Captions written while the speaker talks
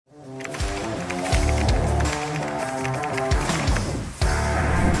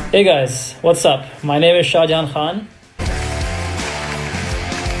Hey guys, what's up? My name is Shahjahan Khan.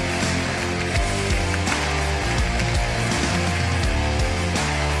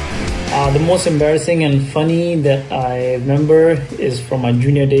 The most embarrassing and funny that I remember is from my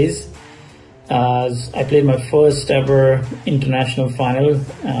junior days. I played my first ever international final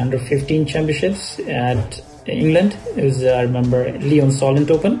under 15 championships at England. It was, I remember, Lyon Solent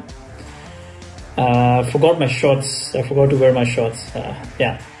Open. Forgot my shorts. I forgot to wear my shorts.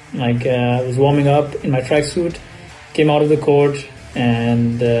 I was warming up in my tracksuit, came out of the court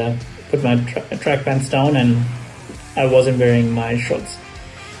and put my track pants down, and I wasn't wearing my shorts.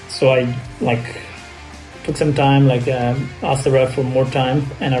 So I took some time, asked the ref for more time,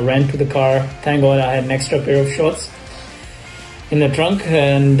 and I ran to the car. Thank God I had an extra pair of shorts in the trunk,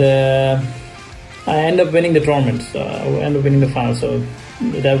 and I ended up winning the tournament. So I ended up winning the final. So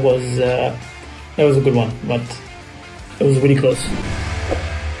that was a good one, but it was really close.